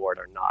across the board,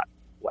 are not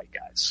white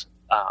guys.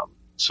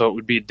 So it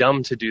would be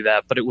dumb to do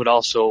that, but it would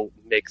also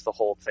make the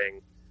whole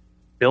thing,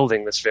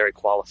 building this very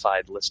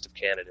qualified list of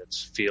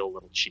candidates, feel a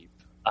little cheap.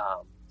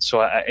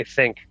 So I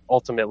think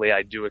ultimately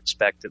I do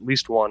expect at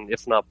least one,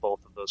 if not both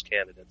of those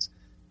candidates,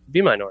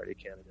 be minority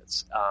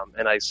candidates.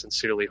 And I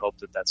sincerely hope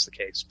that that's the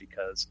case,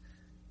 because,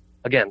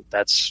 again,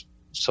 that's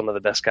some of the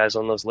best guys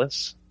on those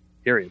lists,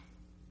 period.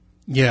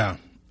 Yeah.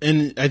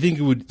 And I think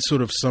it would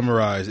sort of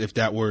summarize, if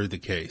that were the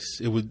case,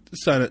 it would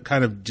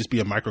kind of just be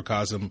a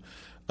microcosm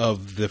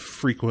of the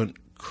frequent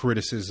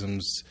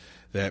criticisms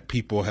that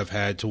people have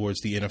had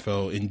towards the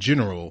NFL in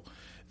general,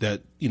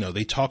 that,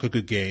 they talk a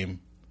good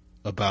game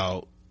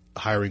about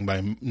hiring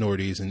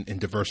minorities and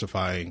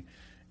diversifying,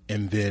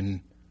 and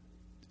then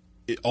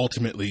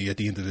ultimately, at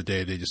the end of the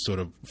day, they just sort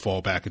of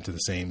fall back into the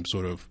same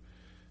sort of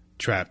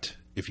trapped,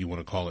 if you want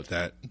to call it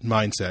that,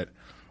 mindset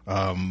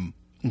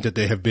that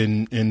they have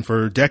been in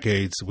for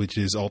decades, which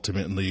is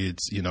ultimately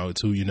it's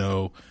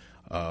who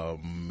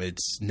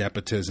it's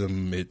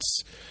nepotism,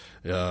 it's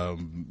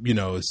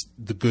it's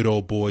the good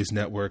old boys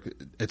network,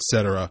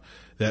 etc.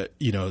 That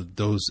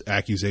those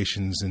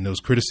accusations and those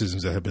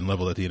criticisms that have been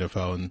leveled at the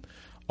NFL, and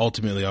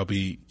ultimately I'll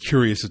be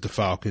curious if the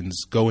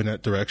Falcons go in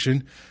that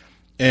direction.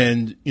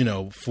 And,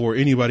 for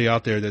anybody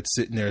out there that's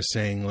sitting there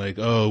saying like,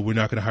 oh, we're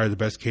not going to hire the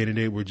best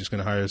candidate, we're just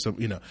going to hire some,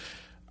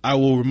 I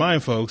will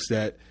remind folks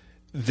that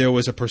there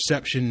was a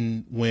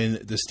perception when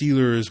the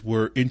Steelers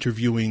were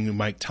interviewing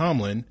Mike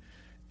Tomlin,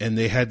 and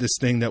they had this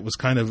thing that was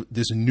kind of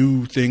this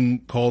new thing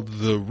called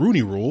the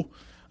Rooney Rule,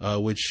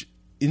 which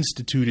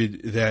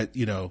instituted that,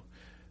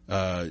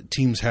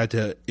 teams had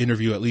to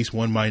interview at least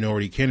one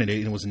minority candidate,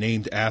 and it was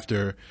named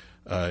after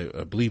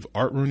I believe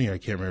Art Rooney. I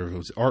can't remember if it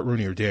was Art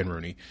Rooney or Dan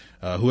Rooney,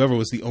 whoever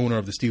was the owner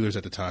of the Steelers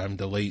at the time,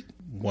 the late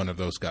one of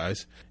those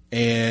guys.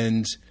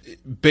 And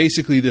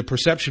basically the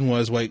perception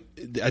was, like,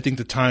 I think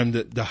the time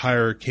that the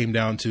hire came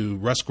down to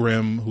Russ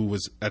Grimm, who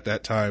was at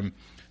that time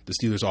the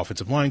Steelers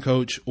offensive line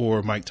coach,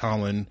 or Mike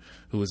Tomlin,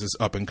 who was this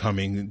up and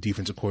coming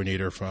defensive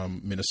coordinator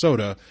from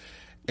Minnesota.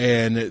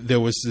 And there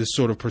was this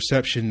sort of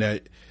perception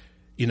that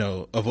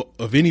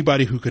of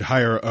anybody who could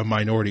hire a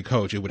minority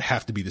coach, it would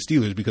have to be the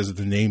Steelers because of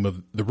the name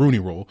of the Rooney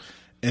Rule.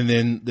 And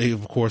then they,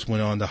 of course,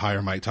 went on to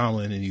hire Mike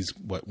Tomlin, and has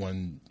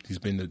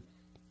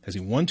he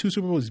won 2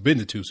 Super Bowls? He's been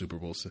to 2 Super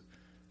Bowls,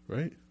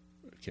 right?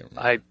 I can't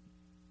remember.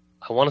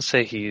 I want to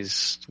say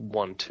he's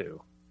won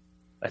 2.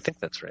 I think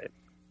that's right.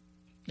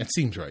 It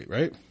seems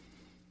right?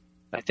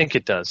 I think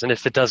it does. And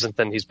if it doesn't,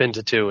 then he's been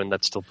to 2, and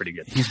that's still pretty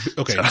good. He's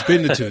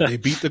been to 2.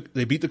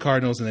 They beat the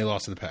Cardinals, and they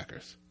lost to the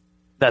Packers.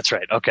 That's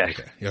right. Okay.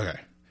 All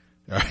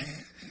right.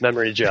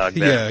 Memory jog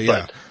there.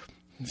 Yeah.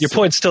 Your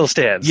point still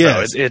stands.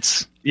 Yes.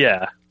 So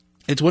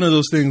It's one of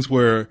those things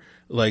where,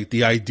 like,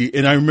 the idea,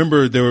 and I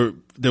remember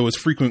there was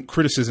frequent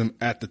criticism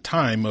at the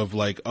time of,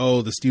 like,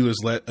 oh, the Steelers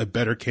let a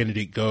better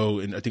candidate go,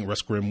 and I think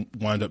Russ Grimm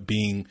wound up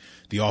being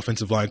the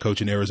offensive line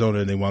coach in Arizona,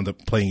 and they wound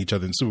up playing each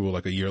other in the Super Bowl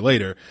like a year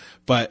later.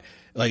 But,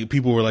 like,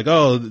 people were like,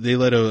 oh, they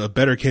let a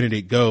better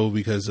candidate go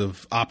because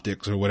of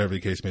optics or whatever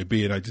the case may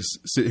be. And I just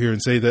sit here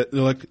and say that,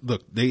 they're like,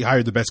 look, they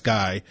hired the best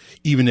guy,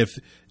 even if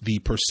the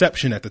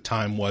perception at the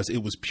time was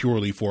it was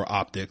purely for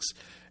optics.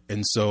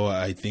 And so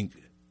I think,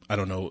 I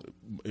don't know,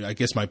 I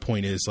guess my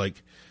point is,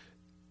 like,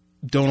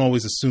 don't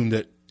always assume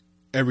that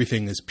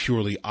everything is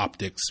purely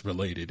optics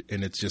related.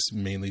 And it's just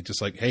mainly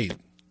just like, hey,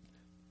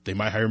 they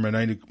might hire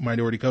a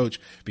minority coach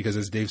because,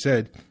 as Dave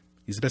said,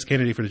 he's the best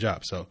candidate for the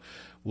job. So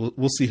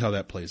we'll see how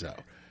that plays out.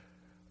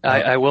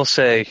 I will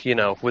say,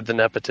 with the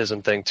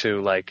nepotism thing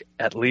too, like,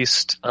 at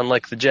least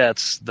unlike the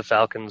Jets, the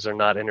Falcons are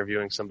not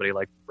interviewing somebody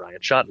like Brian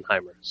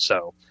Schottenheimer.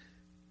 So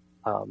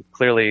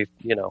clearly,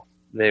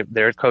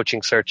 their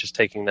coaching search is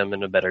taking them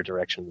in a better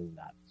direction than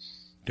that.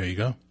 There you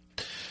go.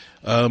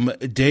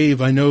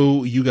 Dave, I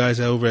know you guys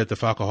over at the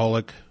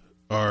Falcoholic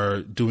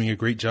are doing a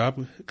great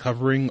job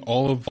covering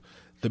all of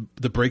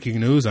the breaking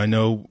news. I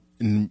know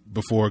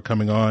before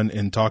coming on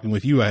and talking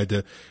with you, I had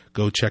to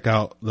go check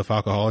out the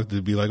Falcoholic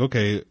to be like,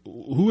 okay,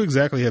 who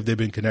exactly have they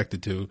been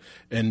connected to?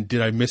 And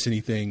did I miss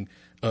anything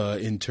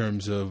in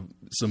terms of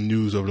some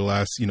news over the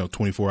last,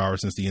 24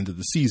 hours since the end of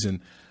the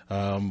season?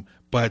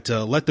 But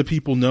let the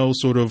people know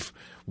sort of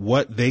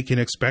what they can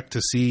expect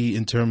to see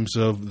in terms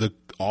of the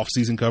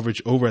off-season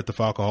coverage over at the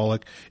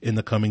Falcoholic in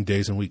the coming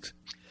days and weeks.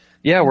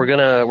 Yeah, we're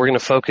gonna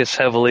focus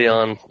heavily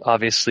on,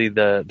 obviously,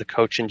 the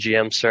coach and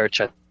GM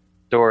search,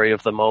 story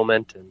of the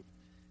moment, and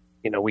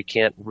we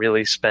can't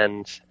really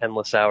spend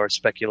endless hours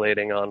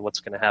speculating on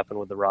what's going to happen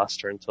with the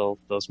roster until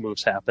those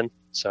moves happen.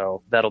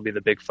 So that'll be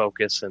the big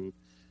focus, and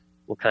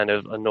we'll kind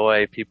of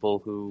annoy people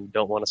who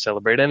don't want to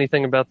celebrate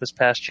anything about this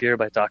past year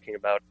by talking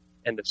about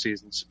end of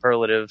season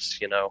superlatives,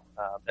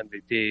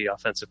 MVP,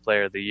 offensive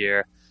player of the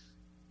year.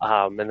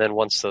 And then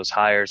once those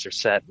hires are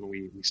set and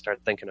we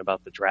start thinking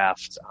about the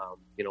draft,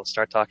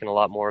 start talking a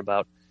lot more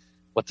about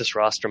what this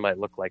roster might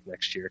look like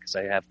next year, because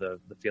I have the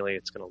feeling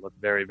it's going to look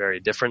very, very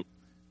different.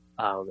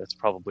 It's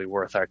probably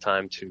worth our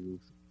time to,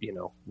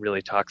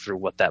 really talk through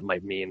what that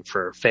might mean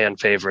for fan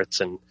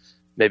favorites and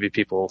maybe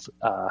people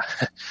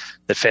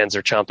that fans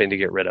are chomping to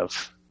get rid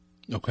of.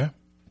 Okay.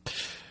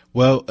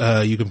 Well,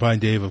 you can find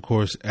Dave, of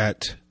course,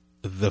 at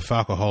the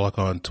Falcoholic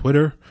on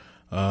Twitter,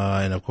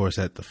 and of course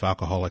at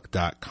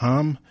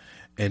thefalcoholic.com.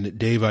 And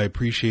Dave, I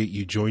appreciate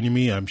you joining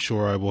me. I'm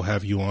sure I will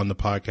have you on the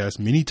podcast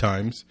many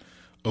times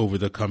over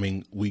the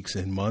coming weeks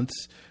and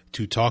months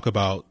to talk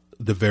about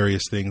the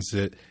various things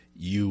that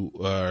you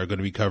are going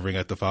to be covering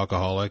at the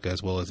Falcoholic,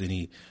 as well as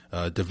any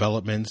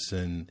developments.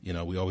 And,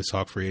 we always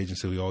talk free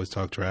agency. We always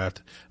talk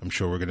draft. I'm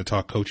sure we're going to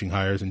talk coaching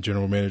hires and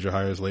general manager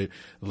hires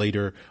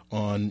later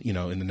on,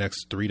 in the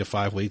next 3 to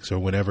 5 weeks or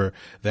whenever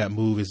that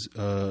move is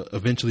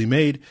eventually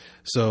made.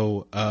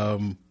 So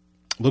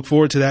look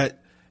forward to that.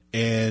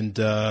 And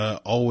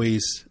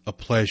always a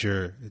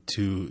pleasure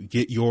to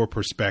get your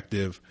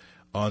perspective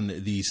on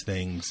these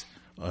things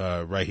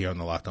right here on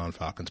the Locked On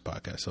Falcons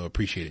podcast. So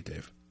appreciate it,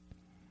 Dave.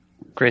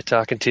 Great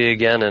talking to you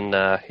again, and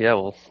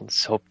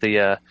let's hope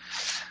the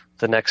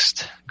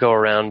next go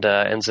around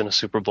ends in a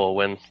Super Bowl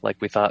win, like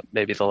we thought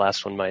maybe the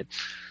last one might.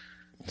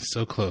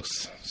 So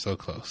close, so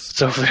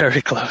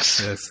very close.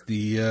 That's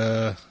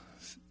the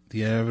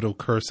inevitable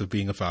curse of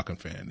being a Falcon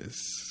fan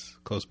is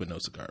close but no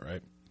cigar,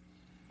 right?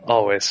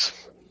 Always,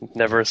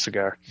 never a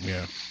cigar.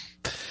 Yeah.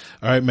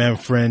 All right, man,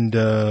 friend.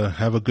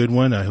 Have a good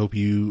one. I hope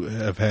you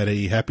have had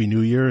a happy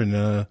New Year,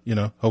 and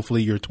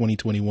hopefully your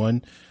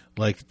 2021,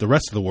 like the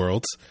rest of the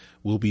world's,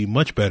 will be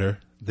much better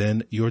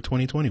than your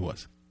 2020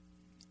 was.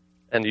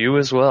 And you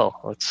as well.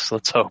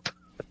 Let's hope.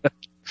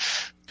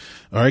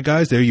 All right,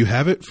 guys, there you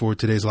have it for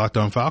today's Locked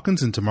On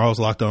Falcons. And tomorrow's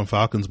Locked On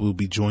Falcons will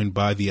be joined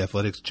by the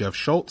Athletic's Jeff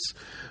Schultz,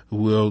 who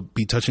will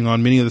be touching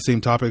on many of the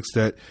same topics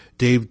that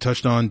Dave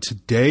touched on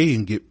today,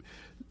 and get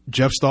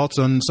Jeff's thoughts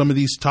on some of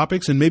these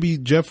topics. And maybe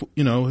Jeff,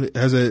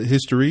 has a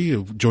history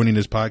of joining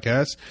this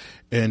podcast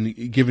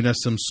and giving us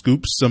some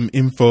scoops, some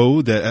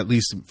info that at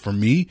least for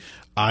me,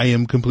 I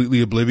am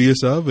completely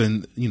oblivious of.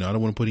 And, I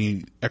don't want to put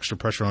any extra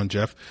pressure on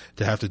Jeff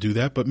to have to do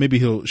that, but maybe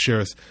he'll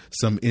share us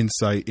some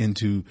insight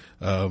into,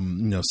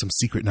 some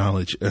secret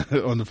knowledge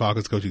on the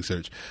Falcons coaching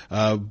search.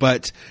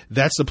 But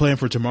that's the plan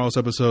for tomorrow's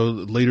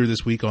episode. Later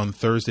this week on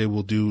Thursday,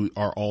 we'll do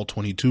our all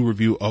 22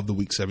 review of the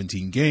week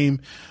 17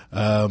 game.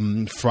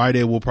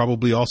 Friday, we'll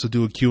probably also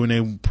do a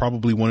Q&A.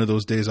 Probably one of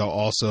those days I'll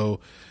also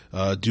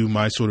do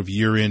my sort of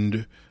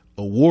year-end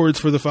awards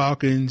for the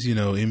Falcons,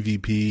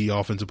 MVP,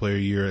 offensive player of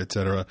the year,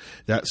 etc.,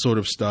 that sort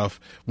of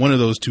stuff. One of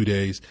those 2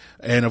 days.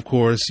 And of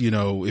course,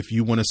 if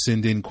you want to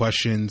send in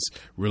questions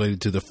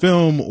related to the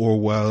film or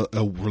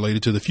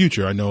related to the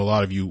future, I know a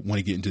lot of you want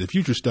to get into the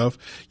future stuff.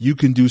 You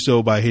can do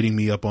so by hitting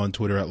me up on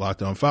Twitter at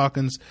Locked On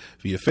Falcons,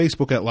 via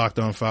Facebook at Locked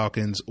On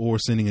Falcons, or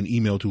sending an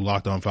email to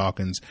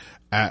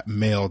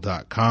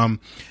lockedonfalcons@mail.com.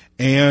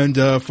 And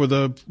for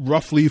the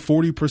roughly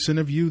 40%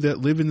 of you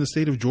that live in the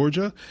state of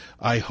Georgia,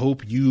 I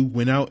hope you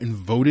went out and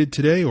voted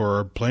today or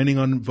are planning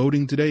on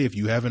voting today. If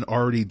you haven't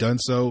already done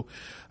so,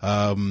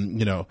 I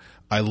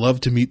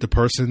love to meet the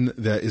person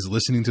that is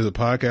listening to the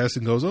podcast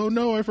and goes, "Oh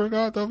no, I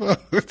forgot the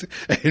vote,"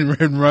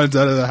 and runs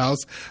out of the house.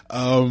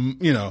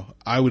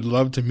 I would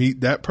love to meet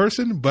that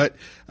person, but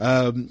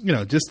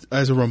just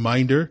as a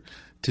reminder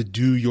to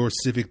do your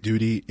civic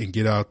duty and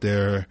get out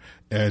there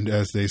and,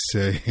 as they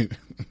say,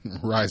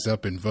 rise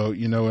up and vote.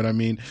 You know what I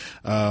mean?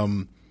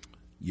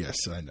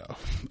 Yes, I know.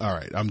 All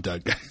right, I'm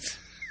done, guys.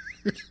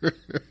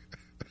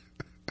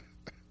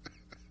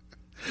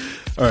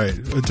 All right,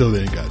 until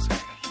then, guys.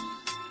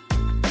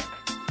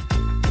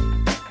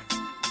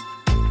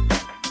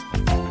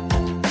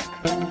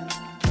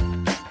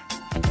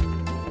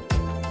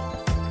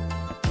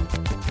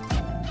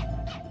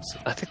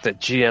 I think the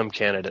GM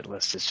candidate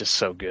list is just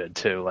so good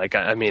too. Like,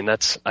 I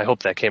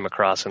hope that came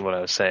across in what I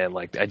was saying.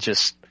 Like, I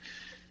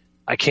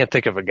can't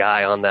think of a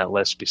guy on that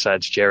list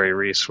besides Jerry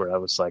Reese where I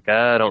was like,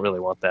 I don't really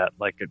want that.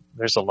 Like,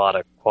 there's a lot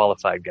of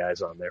qualified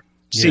guys on there,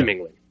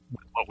 seemingly,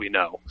 with what we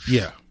know.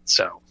 Yeah.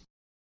 So